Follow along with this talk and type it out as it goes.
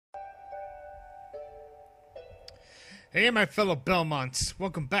Hey my fellow Belmonts,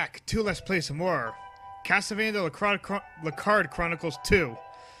 welcome back to Let's Play some more Castlevania Lecarde Chronicles 2.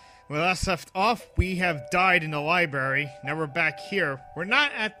 When we last left off, we have died in the library. Now we're back here. We're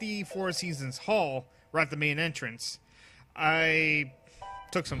not at the Four Seasons Hall, we're at the main entrance. I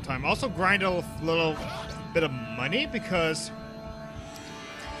took some time. Also grinded a little bit of money because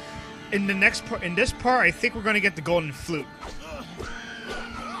in this part I think we're gonna get the Golden Flute.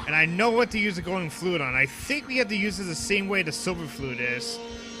 And I know what to use the Golden Flute on. I think we have to use it the same way the Silver Flute is.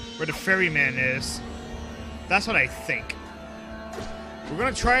 Where the Ferryman is. That's what I think. We're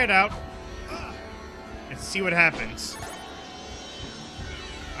gonna try it out. And see what happens.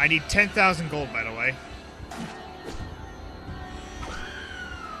 I need 10,000 gold, by the way.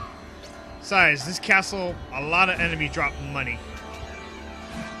 Besides, this castle, a lot of enemies drop money.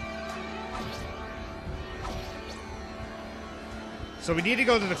 So we need to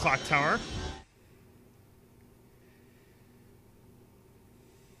go to the clock tower.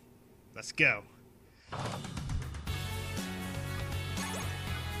 Let's go.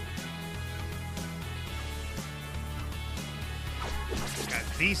 Got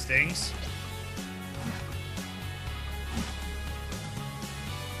these things.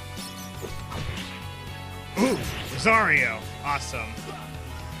 Ooh, Rosario. Awesome.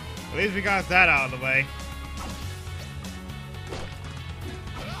 At least we got that out of the way.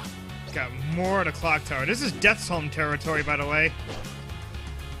 Got more of the clock tower. This is Death's home territory, by the way.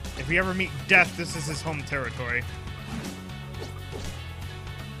 If we ever meet Death, this is his home territory.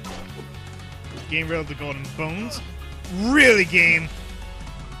 Getting rid of the golden bones. Really, game?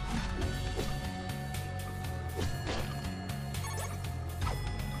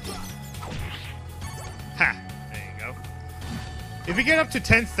 Ha! There you go. If we get up to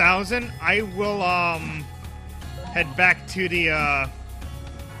 10,000, I will, head back to the,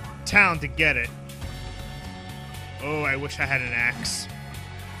 town to get it. Oh, I wish I had an axe.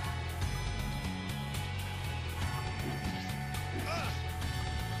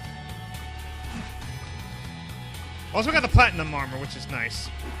 Also got the platinum armor, which is nice.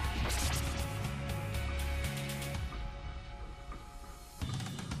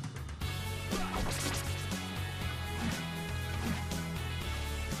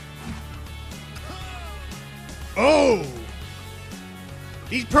 Oh!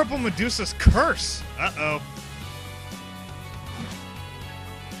 These purple Medusas curse! Uh-oh.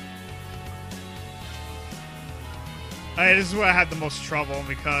 Alright, this is where I had the most trouble,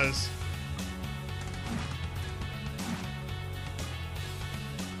 because...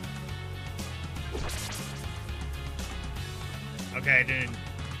 Okay, I didn't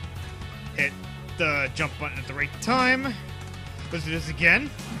hit the jump button at the right time. Let's do this again.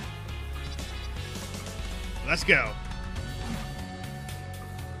 Let's go.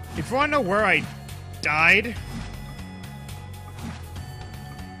 If you want to know where I died...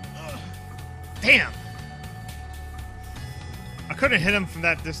 Damn! I couldn't hit him from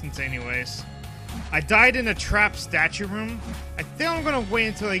that distance anyways. I died in a trap statue room. I think I'm gonna wait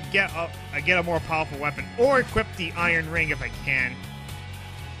until I get a more powerful weapon, or equip the iron ring if I can.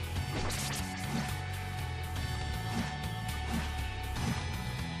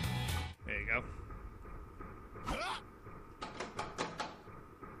 There you go.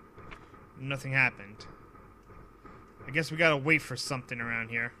 Nothing happened. I guess we gotta wait for something around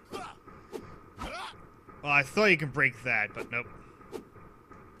here. Well, I thought you could break that, but nope.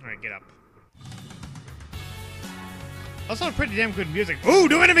 Alright, get up. Also, pretty damn good music. Ooh,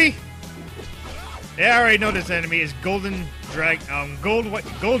 new enemy! Yeah, I already know this enemy is Gold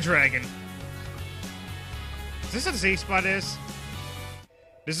Dragon. Is this where the safe spot is?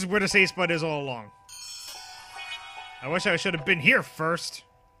 This is where the safe spot is all along. I wish I should have been here first.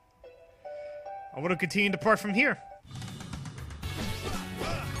 I would have continued to part from here.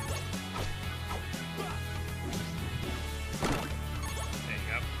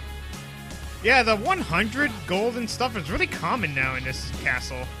 Yeah, the 100 gold and stuff is really common now in this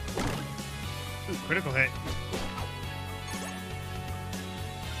castle. Ooh, critical hit.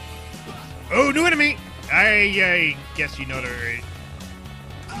 Oh, new enemy! I guess you know that already.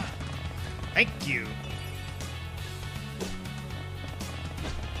 Thank you.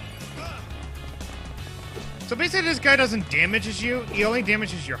 So basically this guy doesn't damage you, he only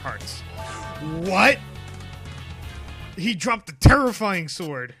damages your hearts. What? He dropped the terrifying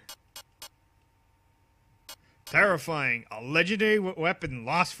sword. Terrifying. A legendary weapon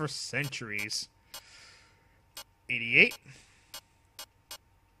lost for centuries. 88.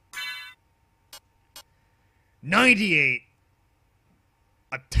 98.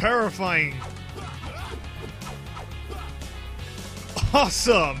 A terrifying...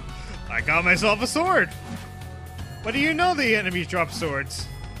 Awesome! I got myself a sword! But do you know the enemies drop swords?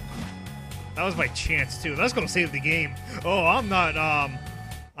 That was by chance too. Let's go save the game. Oh, I'm not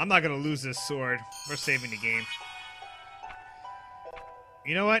gonna lose this sword. We're saving the game.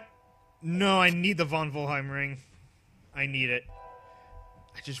 You know what? No, I need the Von Volheim ring. I need it.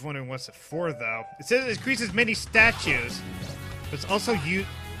 I just wondering what's it for though. It says it increases many statues. But it's also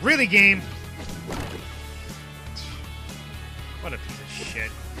really game. What a piece of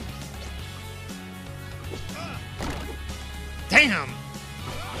shit. Damn!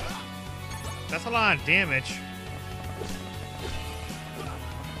 That's a lot of damage.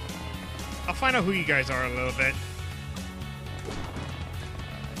 I'll find out who you guys are a little bit.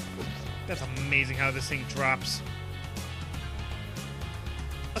 That's amazing how this thing drops.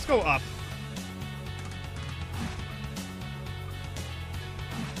 Let's go up.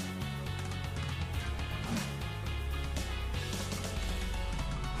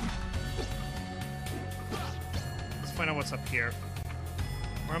 Let's find out what's up here.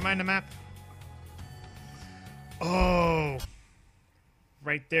 Where am I on the map? Oh!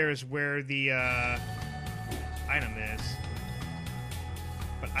 Right there is where the item is.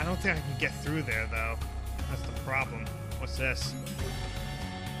 But I don't think I can get through there, though. That's the problem. What's this?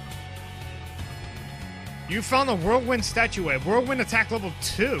 You found the Whirlwind Statuette. Whirlwind attack level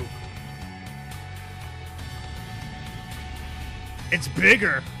 2. It's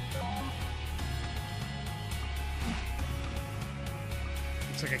bigger.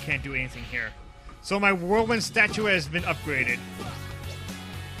 Looks like I can't do anything here. So my Whirlwind Statuette has been upgraded.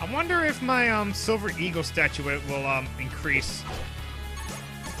 I wonder if my Silver Eagle Statuette will increase.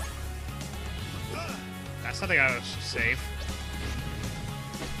 That's something I would save.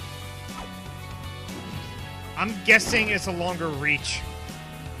 I'm guessing it's a longer reach.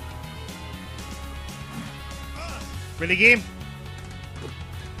 Really, game?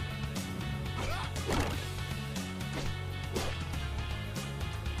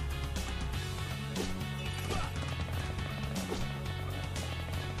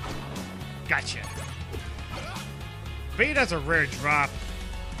 Gotcha. Bet that's a rare drop.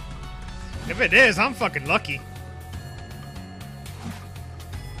 If it is, I'm fucking lucky.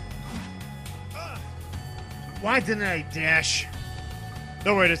 Why didn't I dash?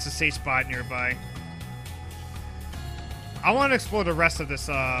 Don't worry, there's a safe spot nearby. I want to explore the rest of this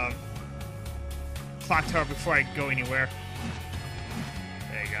clock tower before I go anywhere.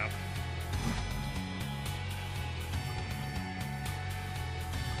 There you go.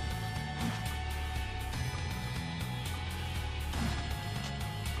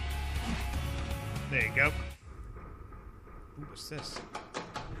 There you go. Ooh, what's this?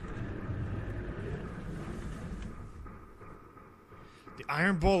 The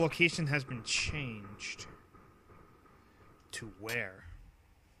Iron Bowl location has been changed. To where?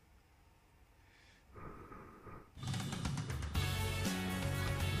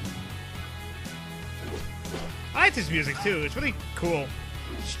 I like this music too. It's really cool.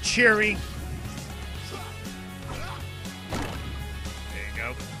 It's cheery. There you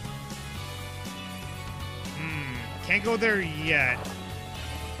go. Can't go there yet.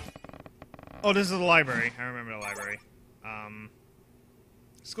 Oh, this is the library. I remember the library.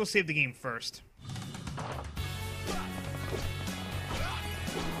 Let's go save the game first.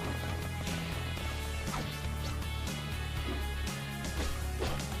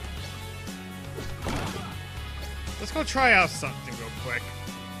 Let's go try out something real quick.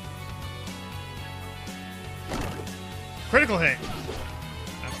 Critical hit.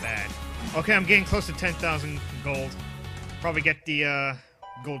 Not bad. Okay, I'm getting close to 10,000 gold. Probably get the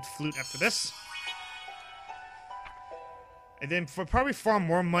Gold Flute after this. And then for probably farm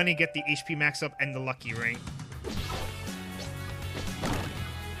more money, get the HP max up and the Lucky Ring.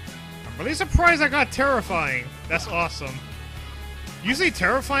 I'm really surprised I got Terrifying. That's awesome. Usually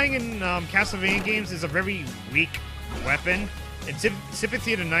Terrifying in Castlevania games is a very weak weapon. In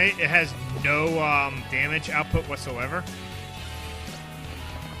Sympathy of the Night, it has no damage output whatsoever.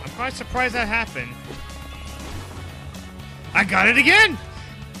 I'm quite surprised that happened. I got it again!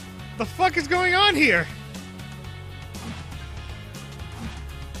 The fuck is going on here?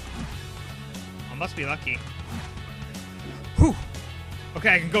 I must be lucky. Whew!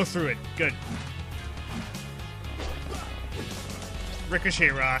 Okay, I can go through it. Good. Ricochet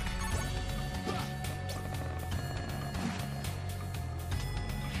Rock.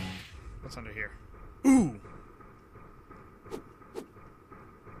 What's under here? Ooh!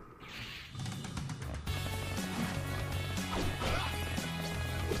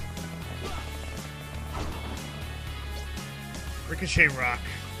 Ricochet Rock.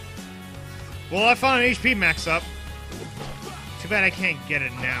 Well, I found an HP max up. Too bad I can't get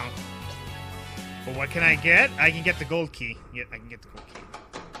it now. But what can I get? I can get the gold key. Yep, I can get the gold key.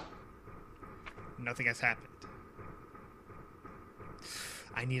 Nothing has happened.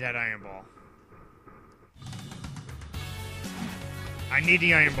 I need that iron ball. I need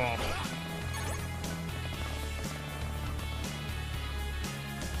the iron ball.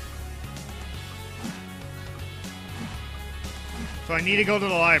 So I need to go to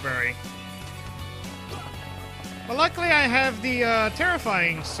the library. But luckily I have the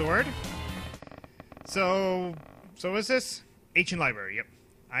terrifying sword. So what's this? Ancient library, yep.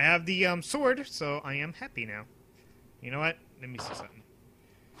 I have the sword, so I am happy now. You know what? Let me see something.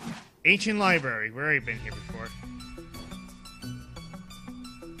 Ancient library, where have I been here before?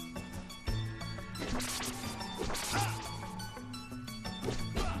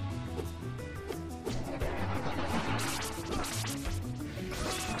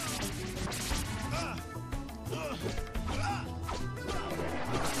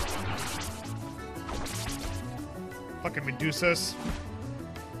 Fucking Medusas.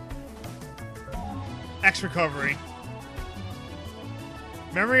 X recovery.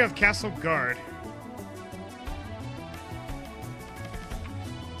 Memory of Castle Guard.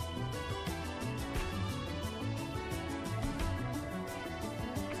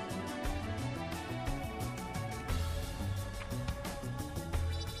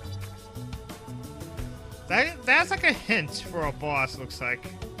 That's like a hint for a boss, looks like.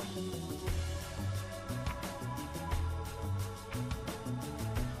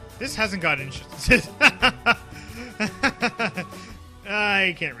 This hasn't got interested.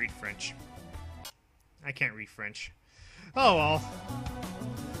 I can't read French. I can't read French. Oh well.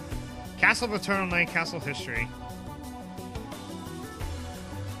 Castle of Eternal Night, Castle History.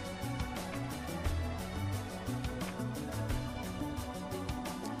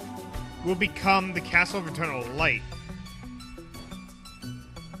 Will become the Castle of Eternal Light.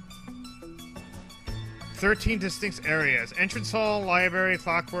 13 distinct areas. Entrance hall, library,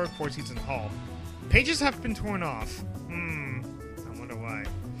 clockwork, Four Seasons Hall. Pages have been torn off. I wonder why.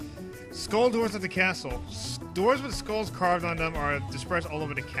 Skull doors of the castle. Doors with skulls carved on them are dispersed all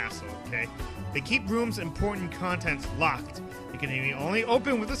over the castle, okay? They keep rooms' important contents locked. They can be only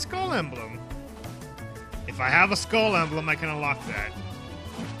open with a skull emblem. If I have a skull emblem, I can unlock that.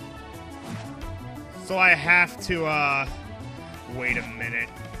 So I have to, wait a minute.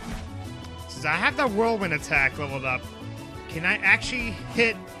 Since I have that whirlwind attack leveled up, can I actually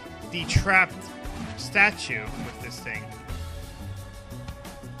hit the trapped statue with this thing?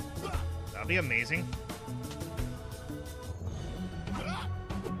 That'll be amazing.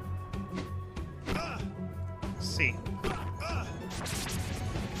 Let's see.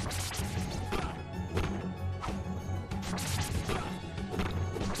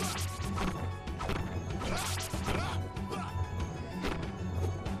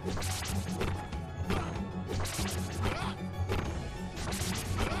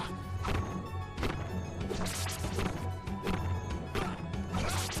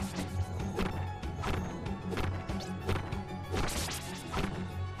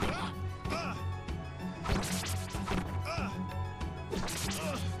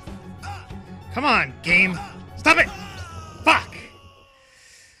 Come on, game. Stop it! Fuck!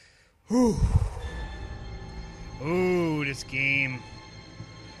 Ooh. Ooh, this game.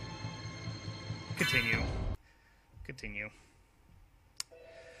 Continue. Continue.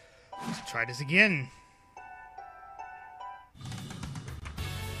 Let's try this again.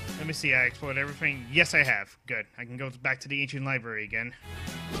 Let me see, I explored everything. Yes, I have. Good. I can go back to the ancient library again.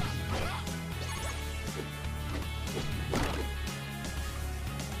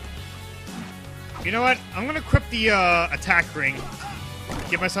 You know what? I'm gonna equip the attack ring.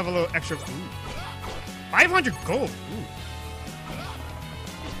 Give myself a little extra. Ooh. 500 gold. Ooh.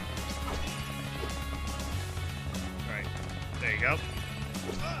 Alright. There you go.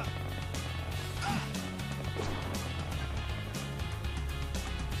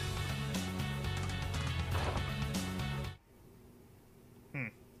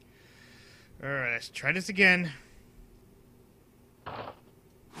 Alright, let's try this again.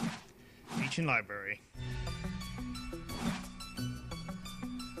 Ancient library.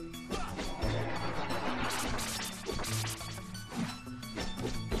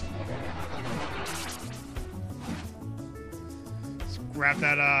 Let's grab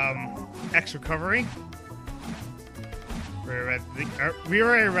that X recovery. We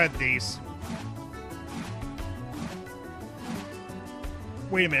already read these.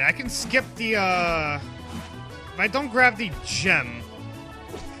 Wait a minute, I can skip the if I don't grab the gem.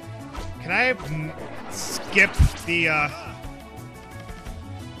 Can I skip the,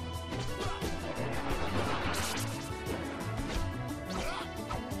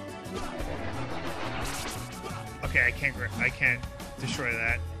 Okay, I can't destroy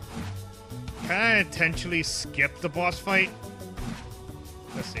that. Can I intentionally skip the boss fight?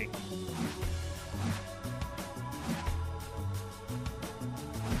 Let's see.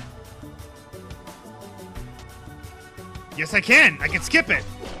 Yes, I can! I can skip it!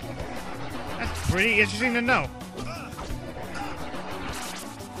 That's pretty interesting to know.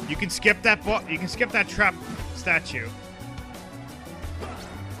 You can skip that you can skip that trap statue.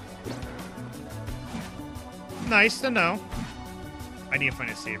 Nice to know. I need to find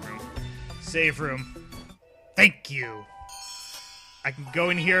a save room. Save room. Thank you! I can go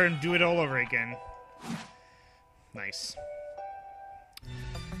in here and do it all over again. Nice.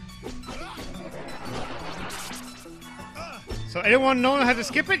 So anyone know how to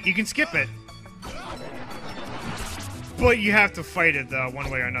skip it? You can skip it. But you have to fight it one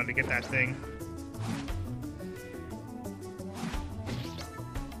way or another to get that thing.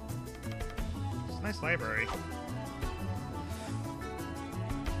 It's a nice library.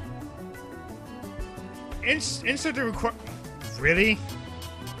 Insert the record. Really?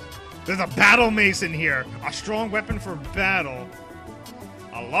 There's a battle mace in here. A strong weapon for battle.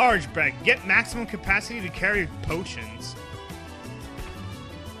 A large bag. Get maximum capacity to carry potions.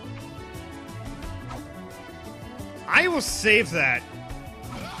 I will save that.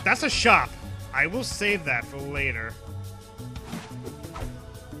 That's a shop. I will save that for later.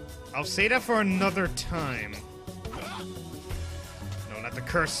 I'll save that for another time. No, not the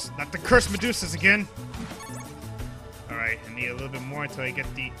curse. Not the curse Medusas again. Alright, I need a little bit more until I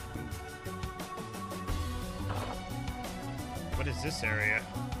get the... What is this area?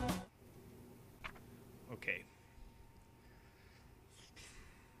 Okay.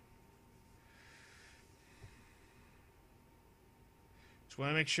 Just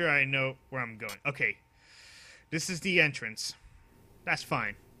want to make sure I know where I'm going. Okay. This is the entrance. That's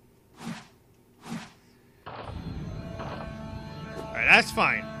fine. Alright, that's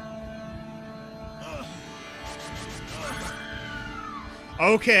fine.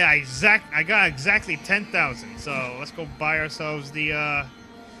 Okay, I got exactly 10,000, so let's go buy ourselves the,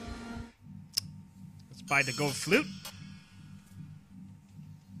 let's buy the Gold Flute.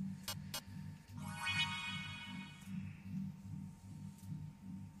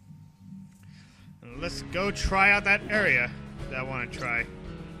 And let's go try out that area that I want to try.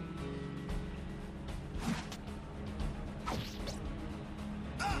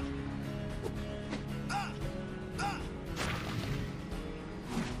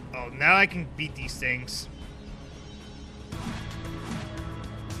 Oh, now I can beat these things.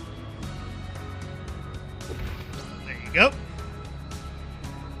 There you go.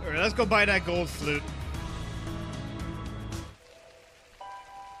 Alright, let's go buy that Gold Flute.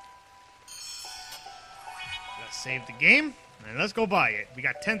 Let's save the game, and let's go buy it. We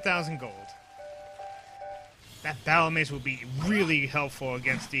got 10,000 gold. That battle mace will be really helpful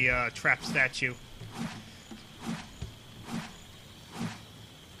against the trap statue.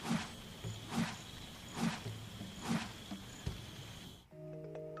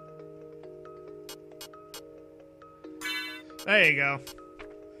 There you go.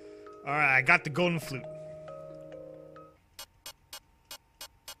 Alright, I got the golden flute.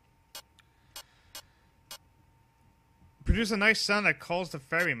 Produce a nice sound that calls the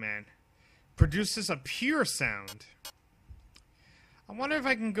ferryman. Produces a pure sound. I wonder if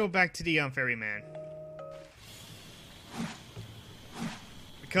I can go back to the ferryman.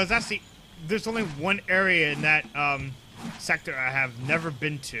 Because that's the... There's only one area in that sector I have never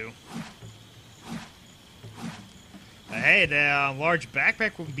been to. Hey, the large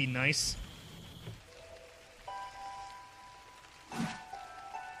backpack would be nice.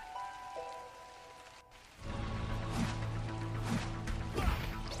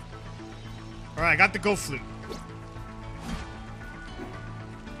 Alright, I got the Gold Flute.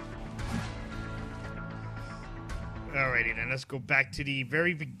 Alrighty then, let's go back to the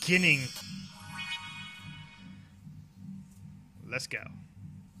very beginning. Let's go.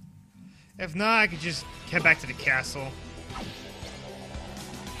 If not, I could just head back to the castle.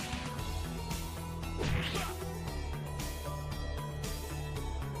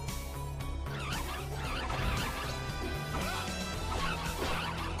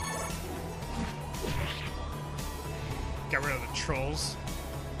 Get rid of the trolls.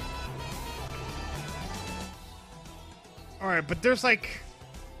 Alright, but there's like...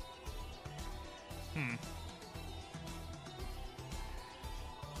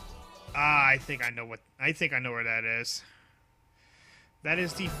 I think I know where that is. That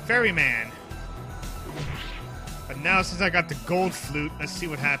is the ferryman. But now since I got the Gold Flute, let's see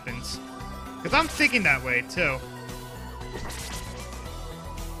what happens. Because I'm thinking that way too.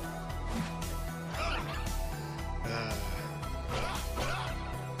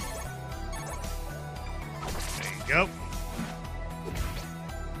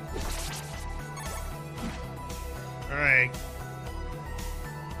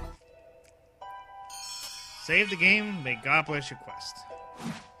 Save the game. May God bless your quest.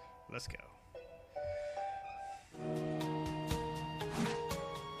 Let's go.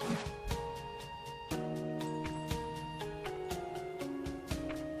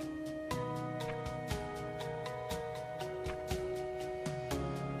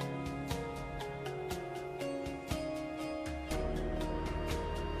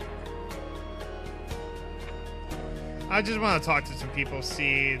 I just want to talk to some people,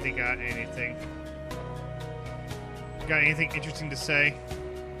 see if they got anything. Got anything interesting to say?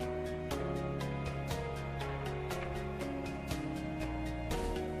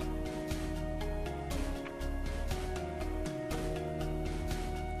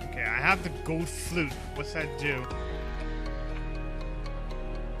 Okay, I have the Gold Flute. What's that do?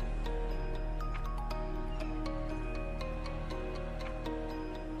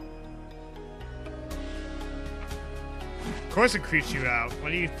 Of course it creeps you out.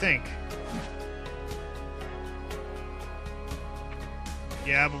 What do you think?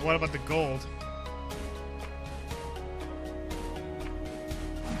 Yeah, but what about the gold?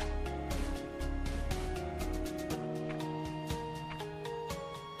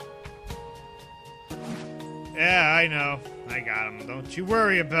 Yeah, I know. I got him. Don't you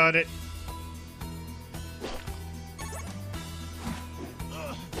worry about it.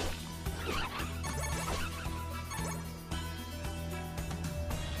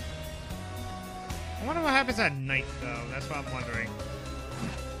 I wonder what happens at night, though. That's what I'm wondering.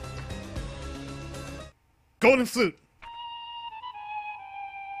 Golden Flute!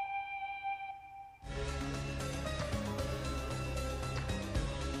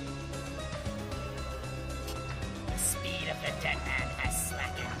 The speed of the dead man has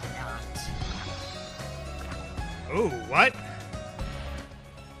slackened not. Ooh, what?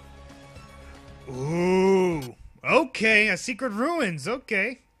 Ooh. Okay, a secret ruins.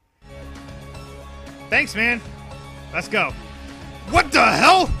 Okay. Thanks, man. Let's go. What the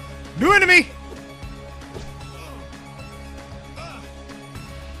hell? New enemy!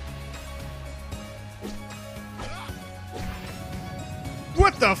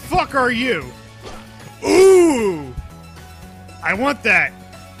 What the fuck are you? Ooh! I want that.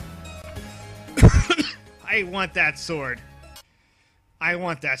 I want that sword. I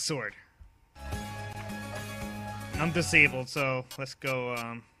want that sword. I'm disabled, so let's go,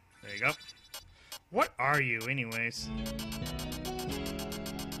 there you go. What are you, anyways?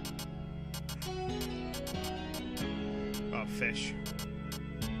 Oh, fish.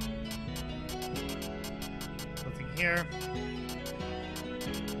 Nothing here.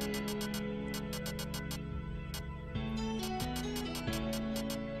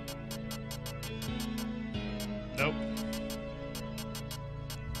 Nope.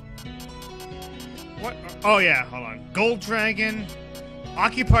 What? Oh yeah, hold on. Gold Dragon,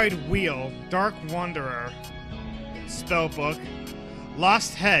 Occupied Wheel, Dark Wanderer, Spellbook,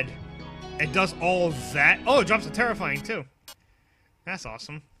 Lost Head. It does all of that. Oh, it drops a Terrifying too. That's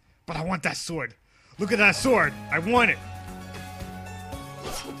awesome. But I want that sword. Look at that sword. I want it.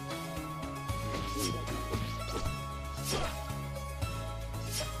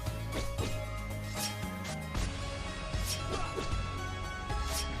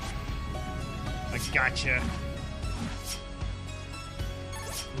 I gotcha.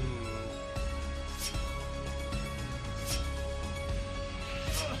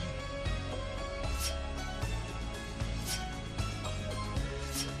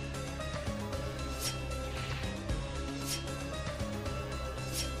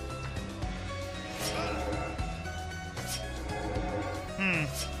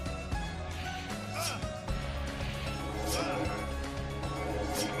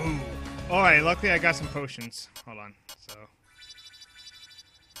 Alright, luckily I got some potions. Hold on. So.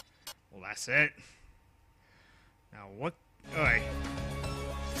 Well, that's it. Now, what? Alright.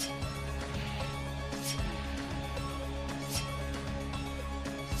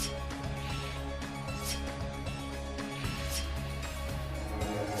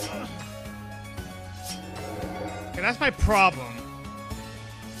 Okay, that's my problem.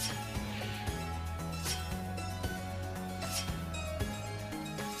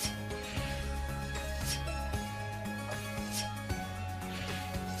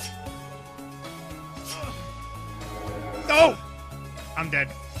 No! I'm dead.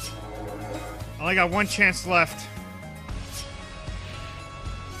 I only got one chance left.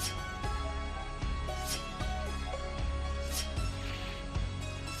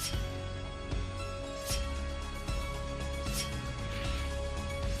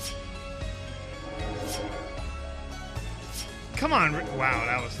 Come on. Wow,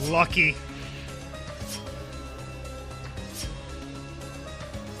 that was lucky.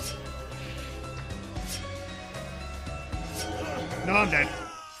 No, I'm dead.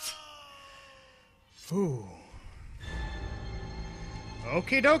 Ooh.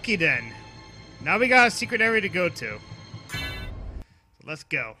 Okie dokie then. Now we got a secret area to go to. So let's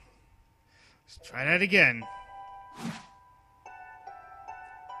go. Let's try that again.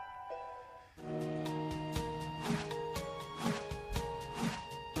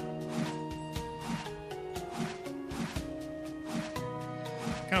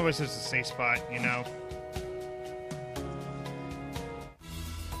 Kinda wish this was a safe spot, you know.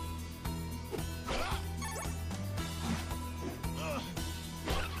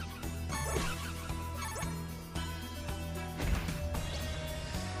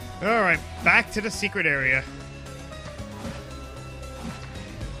 Alright, back to the secret area.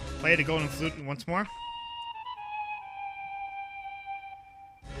 Play the Golden Flute once more.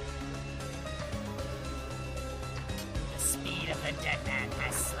 The speed of the dead man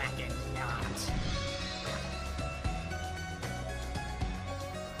has slackened not.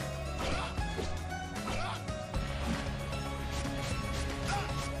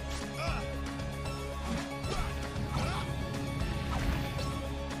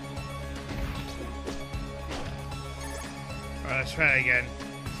 Alright, let's try it again.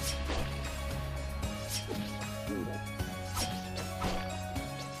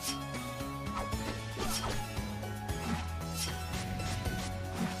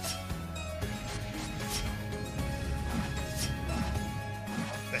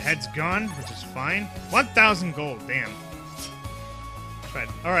 The head's gone, which is fine. 1,000 gold, damn.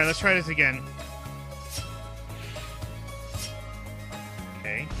 Alright, let's try this again.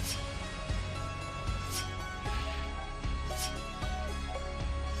 Okay.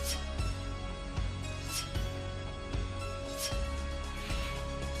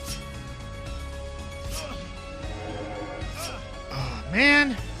 Oh,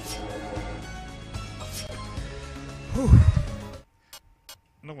 man. Whew.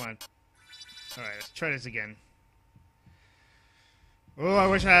 No one. Alright, let's try this again. Oh, I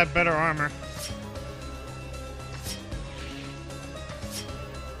wish I had better armor.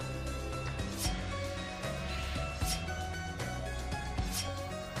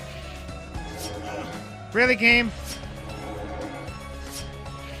 Really, game?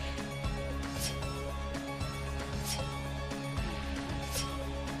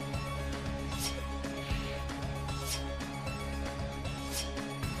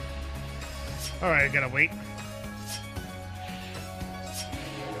 Alright, I gotta wait.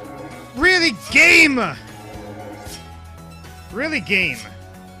 Really, game? Really, game?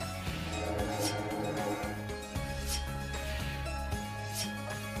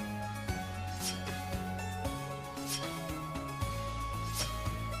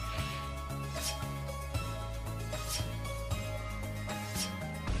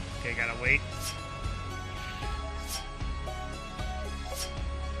 Okay, gotta wait.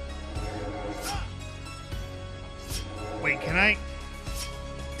 Wait, can I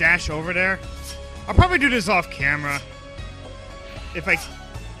dash over there? I'll probably do this off camera. If I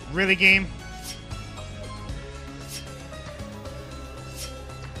really game.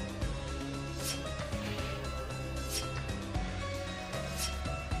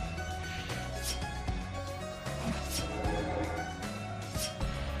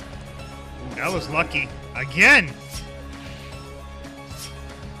 Ooh, that was lucky. Again!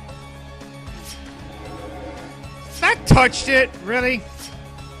 That touched it, really?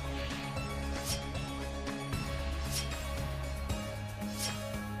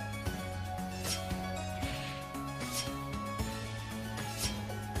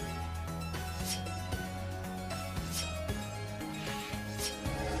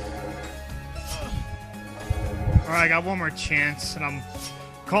 Alright, I got one more chance, and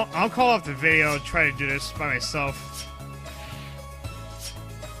I'll call off the video, try to do this by myself.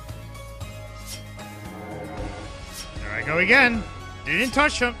 There I go again. Didn't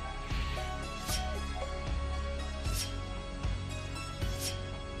touch him.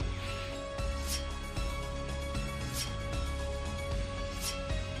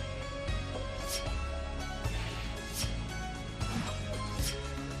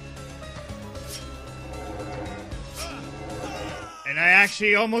 And I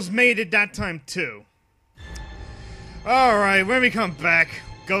actually almost made it that time, too. Alright, when we come back,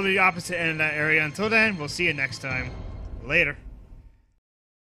 go to the opposite end of that area. Until then, we'll see you next time. Later.